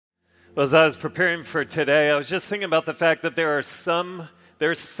Well, as I was preparing for today, I was just thinking about the fact that there's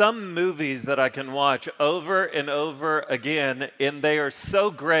some movies that I can watch over and over again, and they are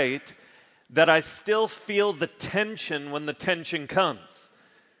so great that I still feel the tension when the tension comes.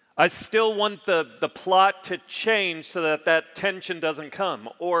 I still want the plot to change so that tension doesn't come.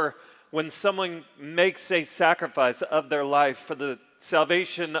 Or when someone makes a sacrifice of their life for the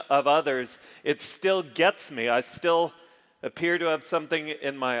salvation of others, it still gets me. I still appear to have something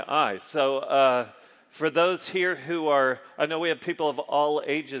in my eye. So for those here who are, I know we have people of all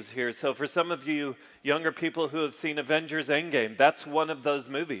ages here, so for some of you younger people who have seen Avengers Endgame, that's one of those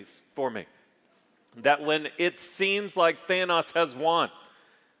movies for me. That when it seems like Thanos has won,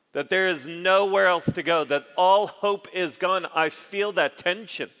 that there is nowhere else to go, that all hope is gone, I feel that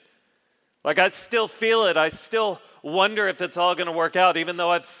tension. Like I still feel it. I still wonder if it's all going to work out, even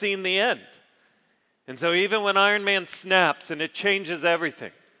though I've seen the end. And so even when Iron Man snaps and it changes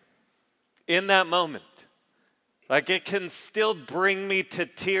everything, in that moment, like it can still bring me to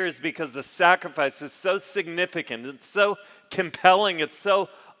tears because the sacrifice is so significant. It's so compelling. It's so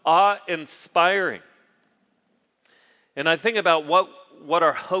awe-inspiring. And I think about what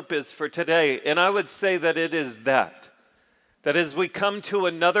our hope is for today, and I would say that it is that as we come to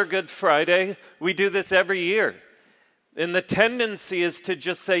another Good Friday, we do this every year. And the tendency is to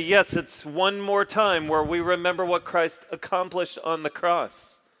just say, yes, it's one more time where we remember what Christ accomplished on the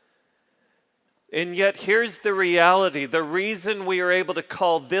cross. And yet here's the reality. The reason we are able to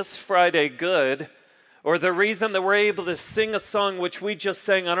call this Friday good, or the reason that we're able to sing a song which we just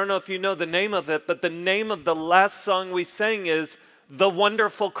sang, I don't know if you know the name of it, but the name of the last song we sang is The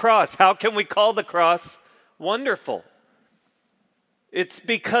Wonderful Cross. How can we call the cross wonderful? It's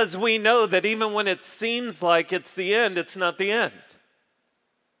because we know that even when it seems like it's the end, it's not the end.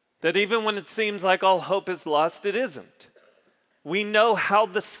 That even when it seems like all hope is lost, it isn't. We know how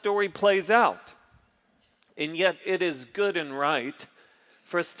the story plays out. And yet it is good and right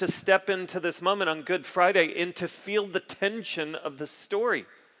for us to step into this moment on Good Friday and to feel the tension of the story.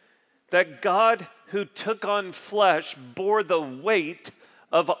 That God who took on flesh bore the weight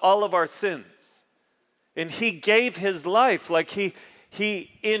of all of our sins. And he gave his life, like he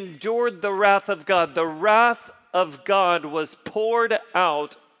endured the wrath of God. The wrath of God was poured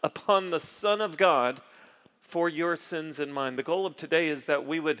out upon the Son of God for your sins and mine. The goal of today is that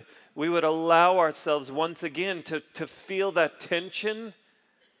we would allow ourselves once again to feel that tension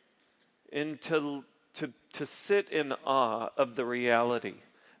and to sit in awe of the reality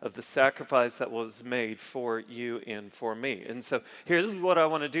of the sacrifice that was made for you and for me. And so here's what I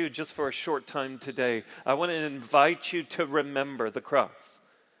want to do just for a short time today. I want to invite you to remember the cross.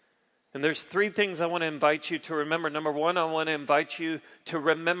 And there's three things I want to invite you to remember. Number one, I want to invite you to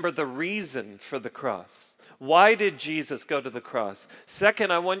remember the reason for the cross. Why did Jesus go to the cross?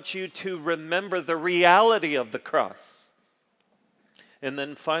 Second, I want you to remember the reality of the cross. And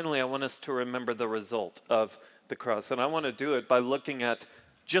then finally, I want us to remember the result of the cross. And I want to do it by looking at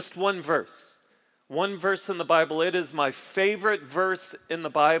just one verse in the Bible. It is my favorite verse in the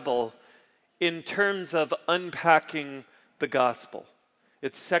Bible in terms of unpacking the gospel.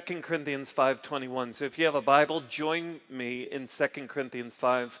 It's 2 Corinthians 5:21. So if you have a Bible, join me in 2 Corinthians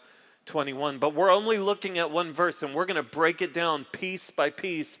 5:21. But we're only looking at one verse, and we're going to break it down piece by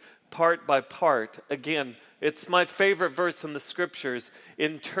piece, part by part. Again, it's my favorite verse in the scriptures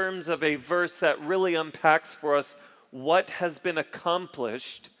in terms of a verse that really unpacks for us what has been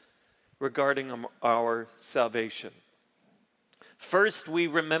accomplished regarding our salvation. First, we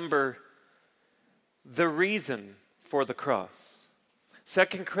remember the reason for the cross.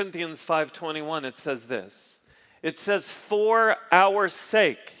 2 Corinthians 5:21, it says this. It says, for our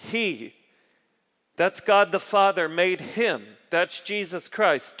sake, he, that's God the Father, made him, that's Jesus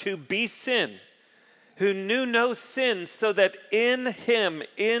Christ, to be sin, who knew no sin, so that in him,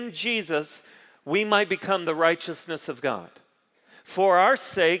 in Jesus, we might become the righteousness of God. For our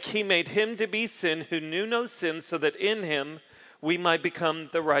sake, he made him to be sin who knew no sin, so that in him we might become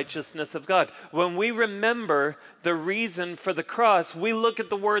the righteousness of God. When we remember the reason for the cross, we look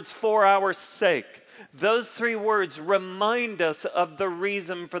at the words for our sake. Those three words remind us of the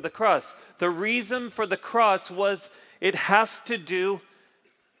reason for the cross. The reason for the cross was it has to do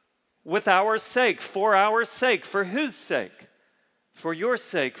with our sake, for our sake. For whose sake? For your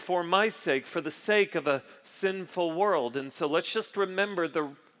sake, for my sake, for the sake of a sinful world. And so let's just remember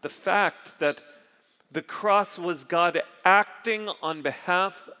the fact that the cross was God acting on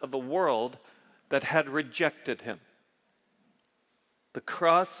behalf of a world that had rejected him. The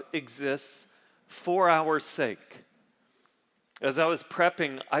cross exists for our sake. As I was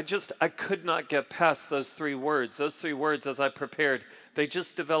prepping, I could not get past those three words. Those three words, as I prepared, they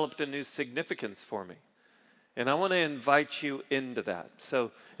just developed a new significance for me. And I want to invite you into that.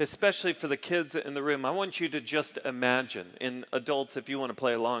 So, especially for the kids in the room, I want you to just imagine. And adults, if you want to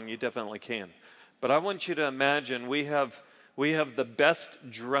play along, you definitely can. But I want you to imagine we have the best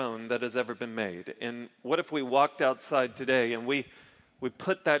drone that has ever been made. And what if we walked outside today and we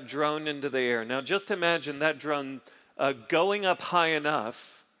put that drone into the air? Now, just imagine that drone going up high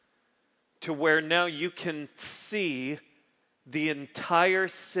enough to where now you can see the entire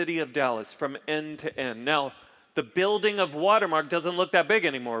city of Dallas from end to end. Now, the building of Watermark doesn't look that big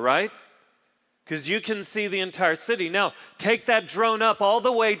anymore, right? Because you can see the entire city. Now, take that drone up all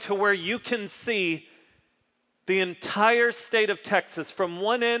the way to where you can see the entire state of Texas from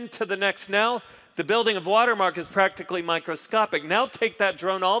one end to the next. Now, the building of Watermark is practically microscopic. Now, take that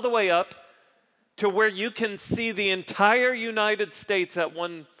drone all the way up to where you can see the entire United States at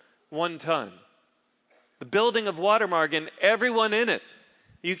one time. The building of Watermark and everyone in it,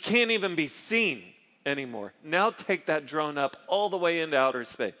 you can't even be seen anymore. Now take that drone up all the way into outer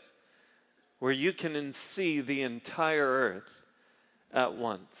space where you can see the entire earth at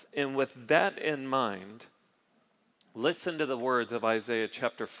once. And with that in mind, listen to the words of Isaiah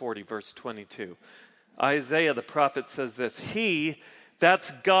chapter 40, verse 22. Isaiah the prophet says this: He,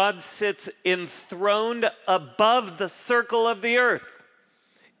 that's God, sits enthroned above the circle of the earth,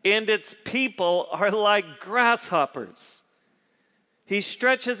 and its people are like grasshoppers. He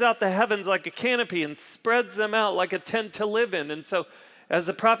stretches out the heavens like a canopy and spreads them out like a tent to live in. And so, as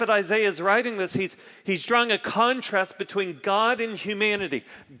the prophet Isaiah is writing this, he's drawing a contrast between God and humanity.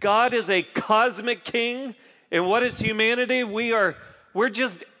 God is a cosmic king, and what is humanity? We're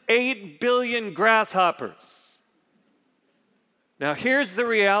just 8 billion grasshoppers. Now, here's the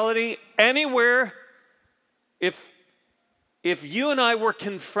reality. Anywhere, if you and I were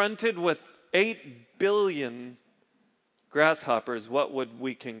confronted with 8 billion grasshoppers, what would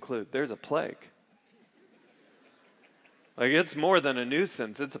we conclude? There's a plague. Like, it's more than a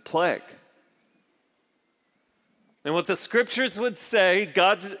nuisance, it's a plague. And what the scriptures would say,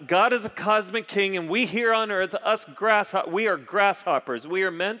 God is a cosmic king, and we here on earth, we are grasshoppers. We are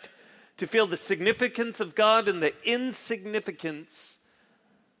meant to feel the significance of God and the insignificance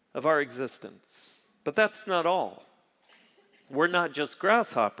of our existence. But that's not all. We're not just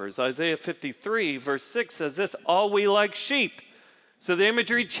grasshoppers. Isaiah 53, verse 6 says this: all we like sheep. So the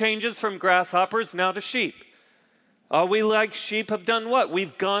imagery changes from grasshoppers now to sheep. All we like sheep have done what?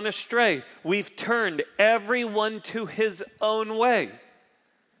 We've gone astray. We've turned everyone to his own way.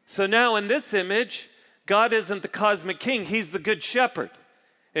 So now in this image, God isn't the cosmic king. He's the good shepherd.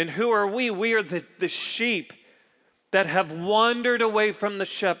 And who are we? We are the sheep that have wandered away from the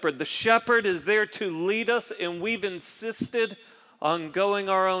shepherd. The shepherd is there to lead us, and we've insisted on going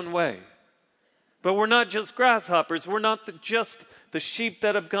our own way. But we're not just grasshoppers. We're not just the sheep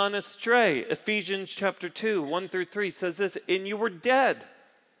that have gone astray. Ephesians chapter 2, 1 through 3 says this: and you were dead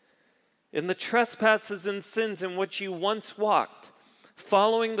in the trespasses and sins in which you once walked,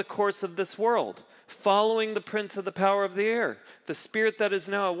 following the course of this world, following the prince of the power of the air, the spirit that is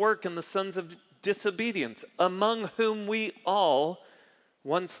now at work in the sons of disobedience, among whom we all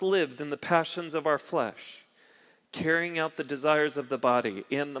once lived in the passions of our flesh, carrying out the desires of the body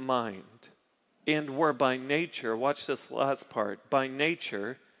and the mind, and were by nature, watch this last part, by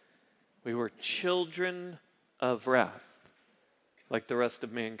nature we were children of wrath, like the rest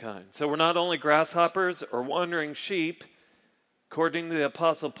of mankind. So we're not only grasshoppers or wandering sheep. According to the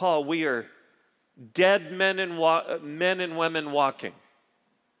Apostle Paul, we are dead men and women walking.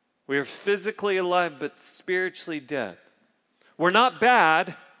 We are physically alive but spiritually dead. We're not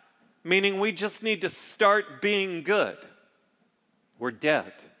bad, meaning we just need to start being good. We're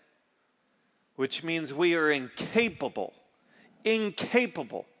dead, which means we are incapable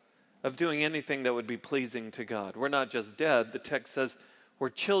of doing anything that would be pleasing to God. We're not just dead. The text says we're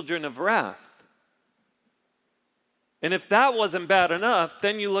children of wrath. And if that wasn't bad enough,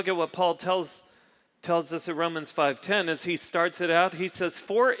 then you look at what Paul tells us in Romans 5:10 as he starts it out. He says,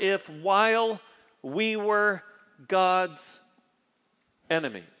 for if while we were God's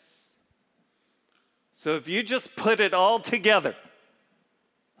enemies. So if you just put it all together,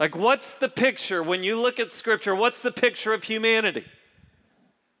 like what's the picture when you look at Scripture? What's the picture of humanity?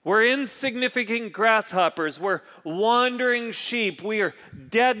 We're insignificant grasshoppers. We're wandering sheep. We are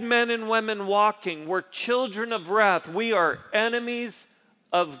dead men and women walking. We're children of wrath. We are enemies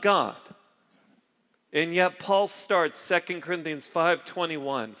of God. And yet Paul starts 2 Corinthians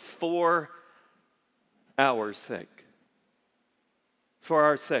 5:21, for our sake. For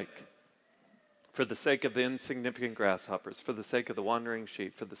our sake. For the sake of the insignificant grasshoppers, for the sake of the wandering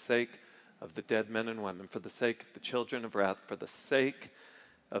sheep, for the sake of the dead men and women, for the sake of the children of wrath, for the sake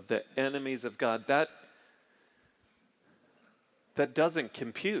of the enemies of God. That doesn't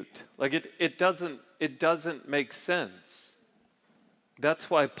compute. Like it doesn't make sense. That's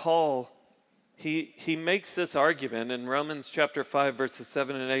why Paul, he makes this argument in Romans chapter 5, verses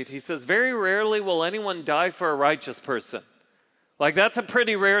 7 and 8. He says, very rarely will anyone die for a righteous person. Like, that's a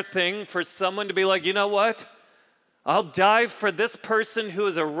pretty rare thing for someone to be like, you know what? I'll die for this person who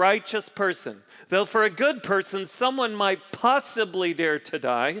is a righteous person. Though for a good person, someone might possibly dare to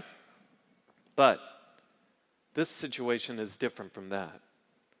die. But this situation is different from that.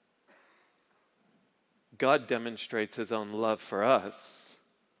 God demonstrates his own love for us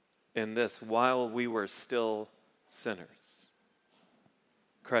in this: while we were still sinners,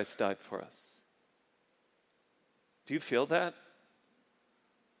 Christ died for us. Do you feel that?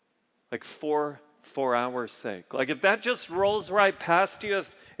 Like for our sake. Like if that just rolls right past you,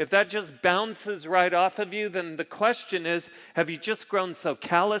 if that just bounces right off of you, then the question is, have you just grown so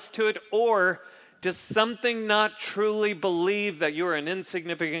callous to it? Or does something not truly believe that you're an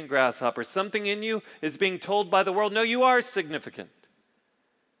insignificant grasshopper? Something in you is being told by the world, no, you are significant.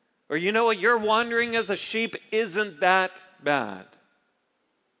 Or you know what, you're wandering as a sheep isn't that bad.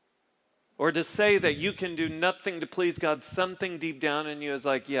 Or to say that you can do nothing to please God, something deep down in you is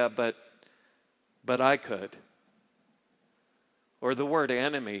like, yeah, but I could. Or the word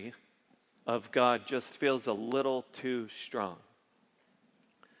enemy of God just feels a little too strong.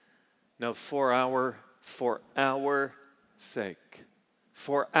 No, for our sake.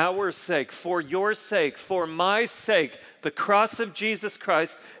 For our sake, for your sake, for my sake, the cross of Jesus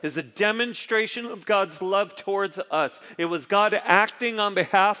Christ is a demonstration of God's love towards us. It was God acting on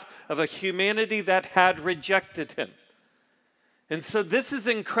behalf of a humanity that had rejected him. And so this is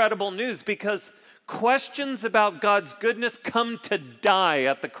incredible news, because questions about God's goodness come to die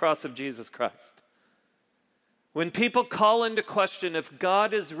at the cross of Jesus Christ. When people call into question if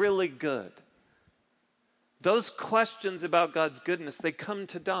God is really good, those questions about God's goodness, they come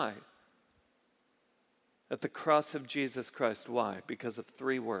to die at the cross of Jesus Christ. Why? Because of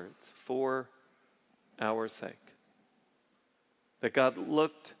three words: for our sake. That God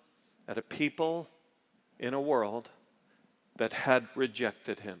looked at a people in a world that had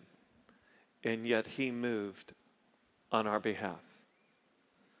rejected him, and yet he moved on our behalf.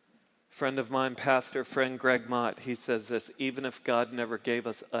 Friend of mine, pastor friend Greg Mott, he says this: even if God never gave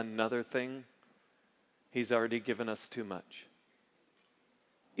us another thing, he's already given us too much.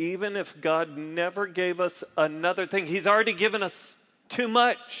 Even if God never gave us another thing, he's already given us too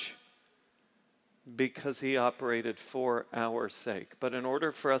much, because he operated for our sake. But in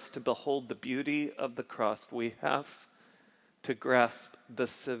order for us to behold the beauty of the cross, we have to grasp the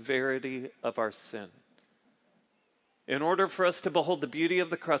severity of our sin. In order for us to behold the beauty of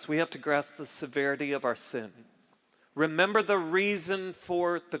the cross, we have to grasp the severity of our sin. Remember the reason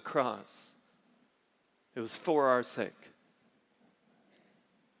for the cross. It was for our sake.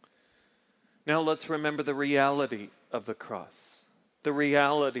 Now let's remember the reality of the cross. The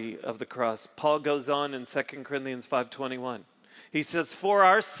reality of the cross. Paul goes on in 2 Corinthians 5:21. He says, for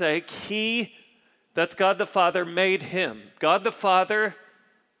our sake, that's God the Father, made him. God the Father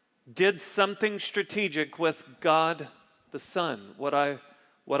did something strategic with God the Son. What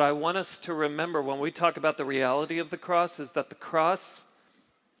I want us to remember when we talk about the reality of the cross is that the cross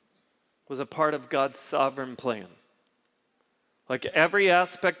was a part of God's sovereign plan. Like every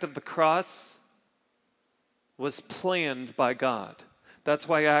aspect of the cross was planned by God. That's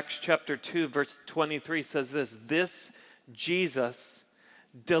why Acts chapter 2 verse 23 says this Jesus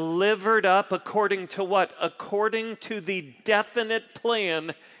delivered up according to what? According to the definite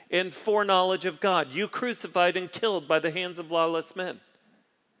plan and foreknowledge of God. You crucified and killed by the hands of lawless men.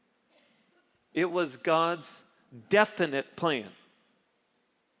 It was God's definite plan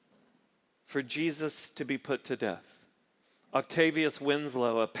for Jesus to be put to death. Octavius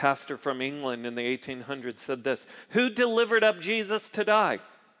Winslow, a pastor from England in the 1800s, said this: who delivered up Jesus to die?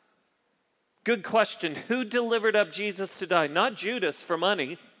 Good question. Who delivered up Jesus to die? Not Judas for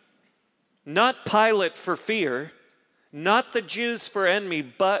money, not Pilate for fear, not the Jews for envy,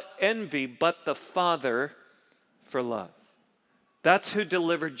 but the Father for love. That's who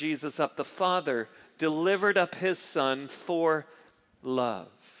delivered Jesus up. The Father delivered up his Son for love.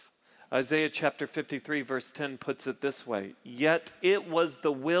 Isaiah chapter 53 verse 10 puts it this way: yet it was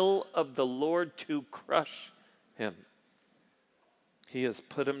the will of the Lord to crush him. He has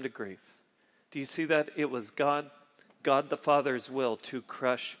put him to grief. Do you see that? It was God the Father's will to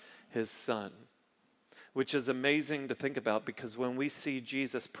crush his Son. which is amazing to think about, because when we see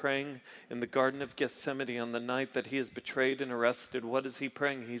Jesus praying in the Garden of Gethsemane on the night that he is betrayed and arrested, what is he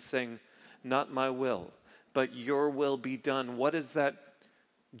praying? He's saying, not my will, but your will be done. What is that?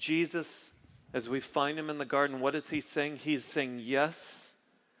 Jesus, as we find him in the garden, what is he saying? He's saying yes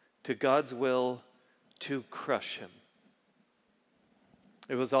to God's will to crush him.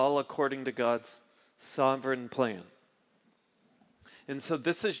 It was all according to God's sovereign plan. And so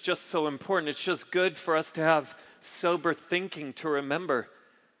this is just so important. It's just good for us to have sober thinking, to remember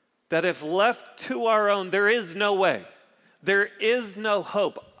that if left to our own, there is no way. There is no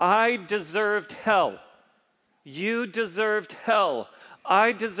hope. I deserved hell. You deserved hell.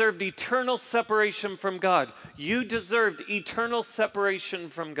 I deserved eternal separation from God. You deserved eternal separation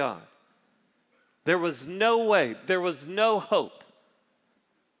from God. There was no way. There was no hope.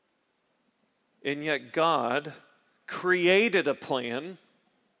 And yet God created a plan,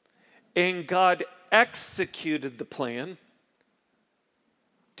 and God executed the plan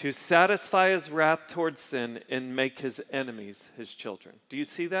to satisfy his wrath towards sin and make his enemies his children. Do you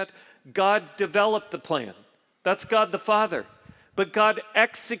see that? God developed the plan. That's God the Father. But God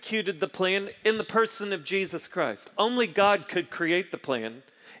executed the plan in the person of Jesus Christ. Only God could create the plan,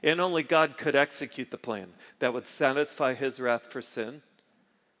 and only God could execute the plan that would satisfy his wrath for sin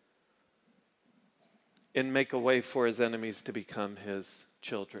and make a way for his enemies to become his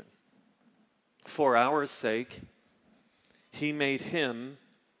children. For our sake, he made him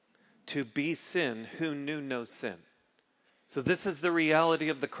to be sin who knew no sin. So this is the reality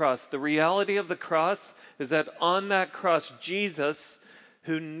of the cross. The reality of the cross is that on that cross, Jesus,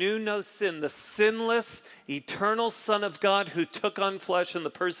 who knew no sin, the sinless, eternal Son of God who took on flesh in the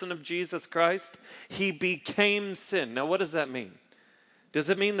person of Jesus Christ, he became sin. Now, what does that mean? Does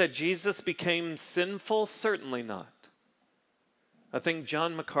it mean that Jesus became sinful? Certainly not. I think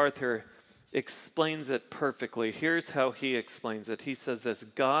John MacArthur explains it perfectly. Here's how he explains it. He says this: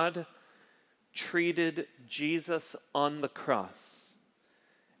 God treated Jesus on the cross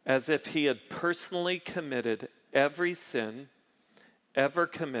as if he had personally committed every sin ever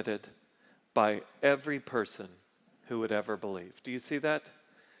committed by every person who would ever believe. Do you see that?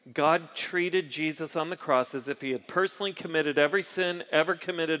 God treated Jesus on the cross as if he had personally committed every sin ever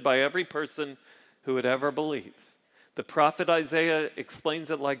committed by every person who would ever believe. The prophet Isaiah explains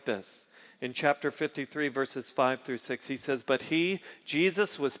it like this. In chapter 53, verses 5 through 6, he says, "But he,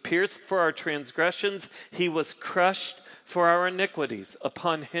 Jesus, was pierced for our transgressions. He was crushed for our iniquities.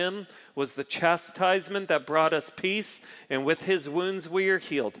 Upon him was the chastisement that brought us peace, and with his wounds we are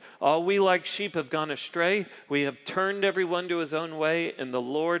healed. All we like sheep have gone astray. We have turned everyone to his own way, and the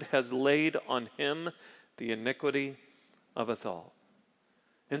Lord has laid on him the iniquity of us all."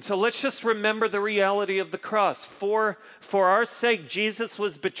 And so let's just remember the reality of the cross. For our sake, Jesus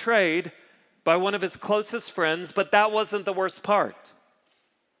was betrayed by one of his closest friends, but that wasn't the worst part.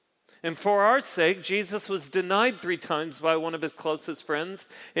 And for our sake, Jesus was denied 3 times by one of his closest friends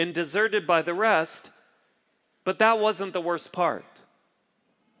and deserted by the rest, but that wasn't the worst part.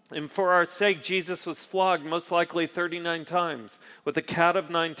 And for our sake, Jesus was flogged most likely 39 times with a cat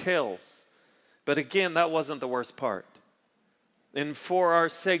of 9 tails. But again, that wasn't the worst part. And for our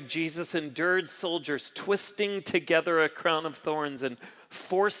sake, Jesus endured soldiers twisting together a crown of thorns and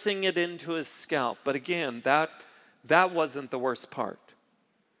forcing it into his scalp. But again, that wasn't the worst part.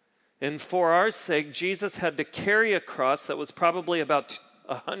 And for our sake, Jesus had to carry a cross that was probably about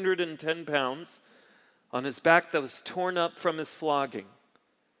 110 pounds on his back that was torn up from his flogging.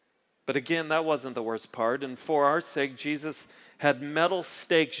 But again, that wasn't the worst part. And for our sake, Jesus had metal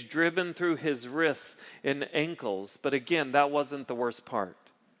stakes driven through his wrists and ankles. But again, that wasn't the worst part.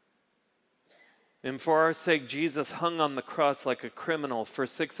 And for our sake, Jesus hung on the cross like a criminal for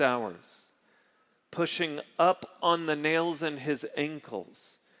 6 hours, pushing up on the nails in his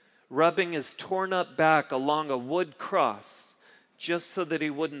ankles, rubbing his torn up back along a wood cross just so that he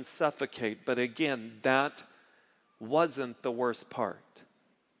wouldn't suffocate. But again, that wasn't the worst part.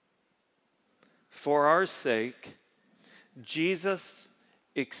 For our sake, Jesus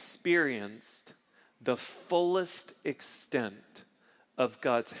experienced the fullest extent of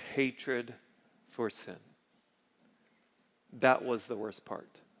God's hatred for sin. That was the worst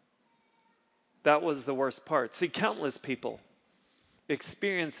part. That was the worst part. See, countless people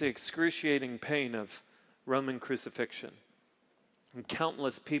experience the excruciating pain of Roman crucifixion. And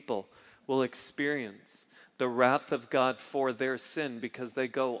countless people will experience the wrath of God for their sin because they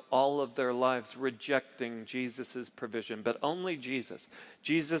go all of their lives rejecting Jesus' provision. But only Jesus.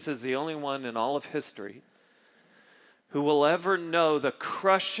 Jesus is the only one in all of history who will ever know the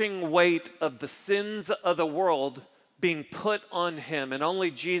crushing weight of the sins of the world being put on him, and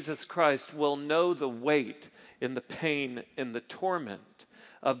only Jesus Christ will know the weight and the pain and the torment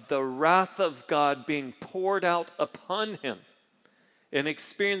of the wrath of God being poured out upon him, and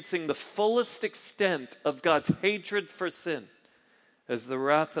experiencing the fullest extent of God's hatred for sin as the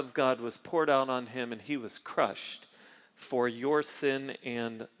wrath of God was poured out on him and he was crushed for your sin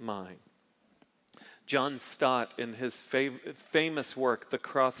and mine. John Stott, in his famous work, The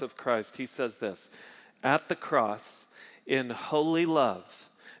Cross of Christ, he says this: at the cross, in holy love,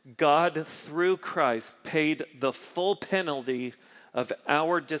 God, through Christ, paid the full penalty of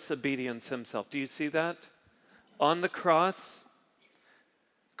our disobedience himself. Do you see that? On the cross,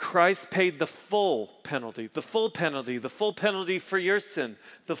 Christ paid the full penalty, the full penalty, the full penalty for your sin,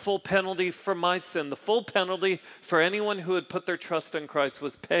 the full penalty for my sin, the full penalty for anyone who had put their trust in Christ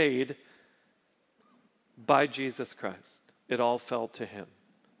was paid by Jesus Christ. It all fell to him.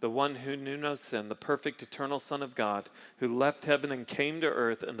 The one who knew no sin, the perfect eternal Son of God, who left heaven and came to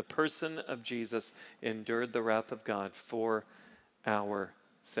earth in the person of Jesus, endured the wrath of God for our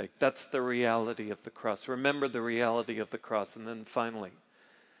sake. That's the reality of the cross. Remember the reality of the cross. And then finally,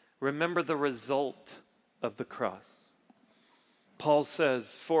 remember the result of the cross. Paul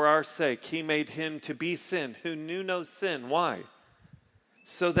says, for our sake, he made him to be sin who knew no sin. Why?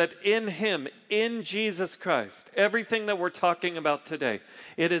 So that in him, in Jesus Christ, everything that we're talking about today,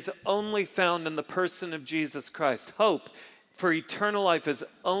 it is only found in the person of Jesus Christ. Hope for eternal life is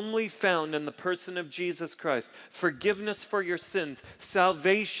only found in the person of Jesus Christ. Forgiveness for your sins,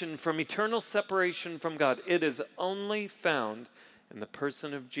 salvation from eternal separation from God, it is only found in the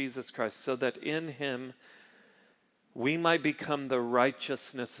person of Jesus Christ, so that in him we might become the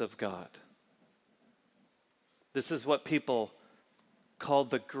righteousness of God. This is what people call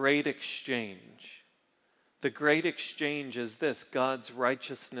the great exchange. The great exchange is this: God's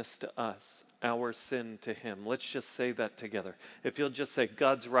righteousness to us, our sin to him. Let's just say that together. If you'll just say,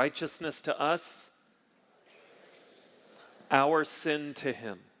 God's righteousness to us, our sin to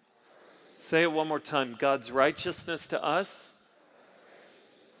him. Say it one more time. God's righteousness to us,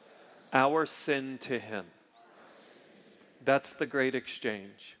 our sin to him. That's the great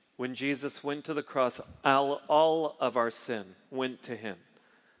exchange. When Jesus went to the cross, all of our sin went to him,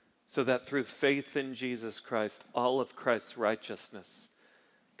 so that through faith in Jesus Christ, all of Christ's righteousness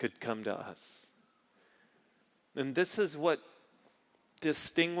could come to us. And this is what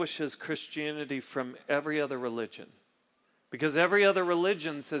distinguishes Christianity from every other religion. Because every other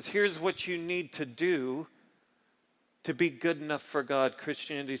religion says, here's what you need to do to be good enough for God.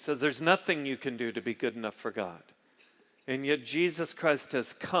 Christianity says there's nothing you can do to be good enough for God. And yet Jesus Christ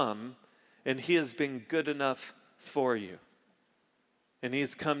has come and he has been good enough for you. And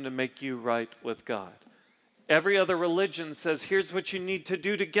he's come to make you right with God. Every other religion says, here's what you need to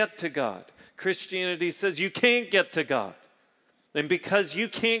do to get to God. Christianity says you can't get to God. And because you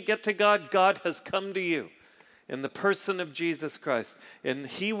can't get to God, God has come to you in the person of Jesus Christ. And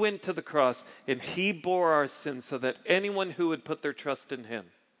he went to the cross and he bore our sins so that anyone who would put their trust in him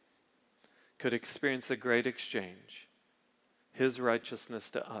could experience a great exchange. His righteousness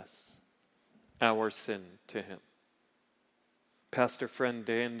to us, our sin to him. Pastor friend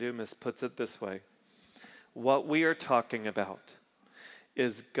Dan Dumas puts it this way: what we are talking about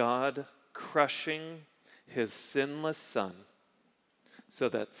is God crushing his sinless son so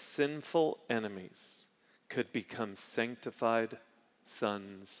that sinful enemies could become sanctified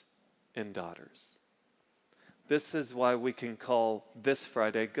sons and daughters. This is why we can call this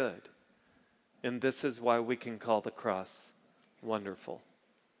Friday good. And this is why we can call the cross wonderful.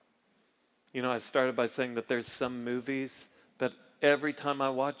 You know, I started by saying that there's some movies that every time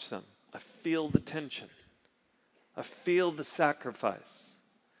I watch them, I feel the tension. I feel the sacrifice.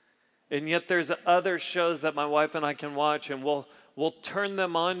 And yet there's other shows that my wife and I can watch, and we'll turn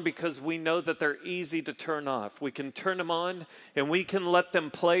them on because we know that they're easy to turn off. We can turn them on and we can let them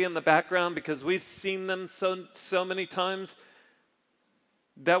play in the background because we've seen them so many times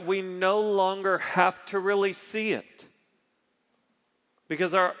that we no longer have to really see it,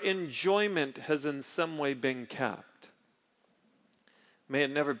 because our enjoyment has in some way been capped. May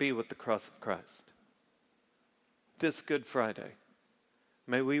it never be with the cross of Christ. This Good Friday,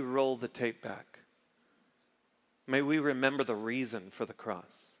 may we roll the tape back. May we remember the reason for the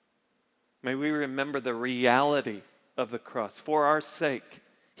cross. May we remember the reality of the cross. For our sake,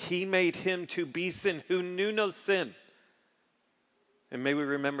 he made him to be sin who knew no sin. And may we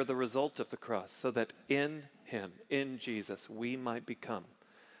remember the result of the cross, so that in him, in Jesus, we might become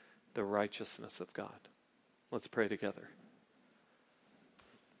the righteousness of God. Let's pray together.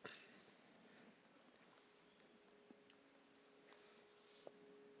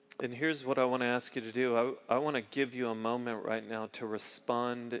 And here's what I want to ask you to do. I want to give you a moment right now to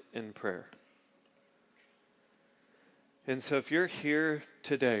respond in prayer. And so if you're here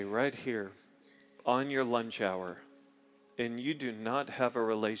today, right here, on your lunch hour, and you do not have a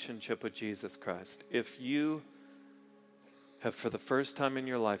relationship with Jesus Christ, if you have for the first time in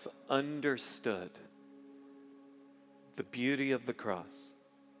your life understood the beauty of the cross,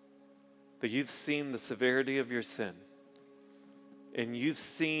 that you've seen the severity of your sin, and you've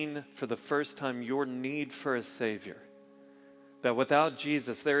seen for the first time your need for a Savior, that without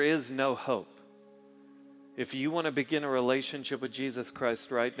Jesus there is no hope. If you want to begin a relationship with Jesus Christ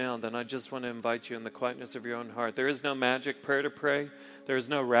right now, then I just want to invite you in the quietness of your own heart. There is no magic prayer to pray. There is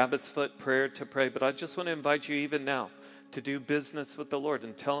no rabbit's foot prayer to pray, but I just want to invite you even now to do business with the Lord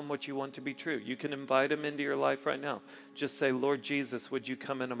and tell Him what you want to be true. You can invite Him into your life right now. Just say, Lord Jesus, would you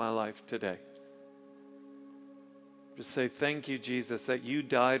come into my life today? Just say, thank you, Jesus, that you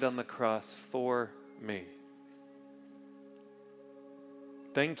died on the cross for me.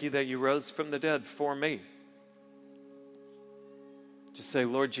 Thank you that you rose from the dead for me. Just say,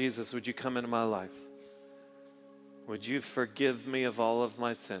 Lord Jesus, would you come into my life? Would you forgive me of all of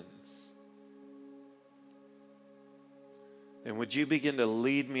my sins? And would you begin to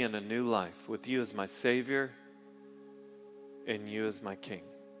lead me in a new life with you as my Savior and you as my King?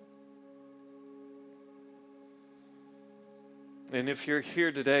 And if you're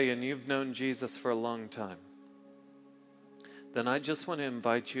here today and you've known Jesus for a long time, then I just want to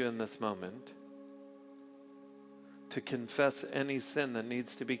invite you in this moment to confess any sin that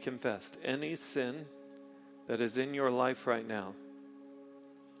needs to be confessed. Any sin that is in your life right now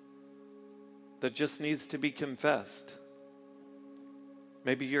that just needs to be confessed.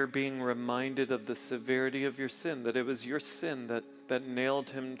 Maybe you're being reminded of the severity of your sin, that it was your sin that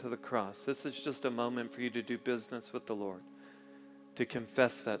nailed Him to the cross. This is just a moment for you to do business with the Lord, to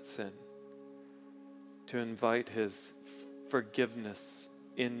confess that sin, to invite His forgiveness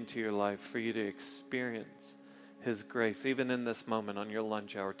into your life, for you to experience His grace. Even in this moment on your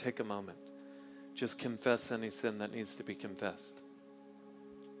lunch hour, take a moment. Just confess any sin that needs to be confessed.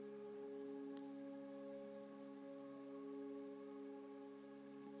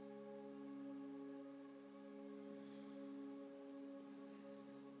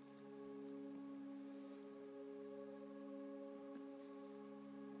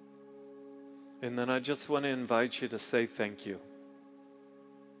 And then I just want to invite you to say thank you.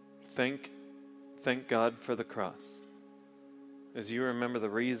 Thank God for the cross. As you remember the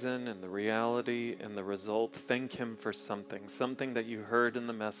reason and the reality and the result, thank Him for something that you heard in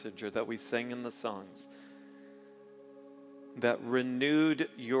the message or that we sang in the songs, that renewed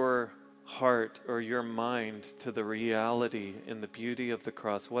your heart or your mind to the reality and the beauty of the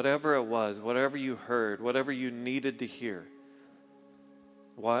cross. Whatever it was, whatever you heard, whatever you needed to hear,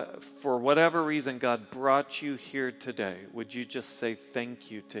 for whatever reason God brought you here today, would you just say thank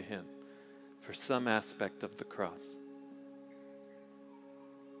you to Him for some aspect of the cross?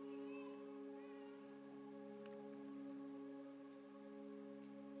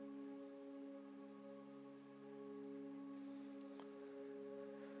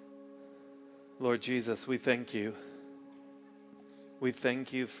 Lord Jesus, we thank you. We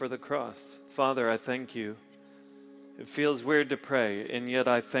thank you for the cross. Father, I thank you. It feels weird to pray, and yet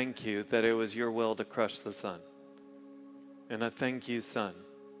I thank you that it was your will to crush the Son. And I thank you, Son,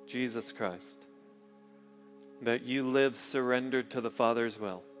 Jesus Christ, that you lived surrendered to the Father's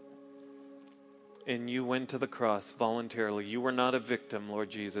will. And you went to the cross voluntarily. You were not a victim,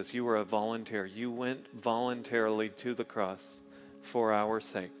 Lord Jesus. You were a volunteer. You went voluntarily to the cross for our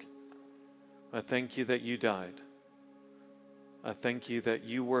sake. I thank you that you died. I thank you that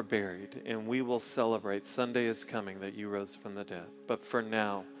you were buried, and we will celebrate. Sunday is coming that you rose from the dead. But for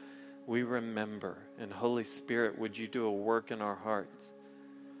now, we remember. And Holy Spirit, would you do a work in our hearts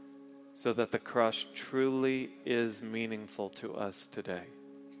so that the cross truly is meaningful to us today?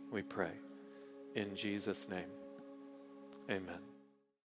 We pray. In Jesus' name, amen.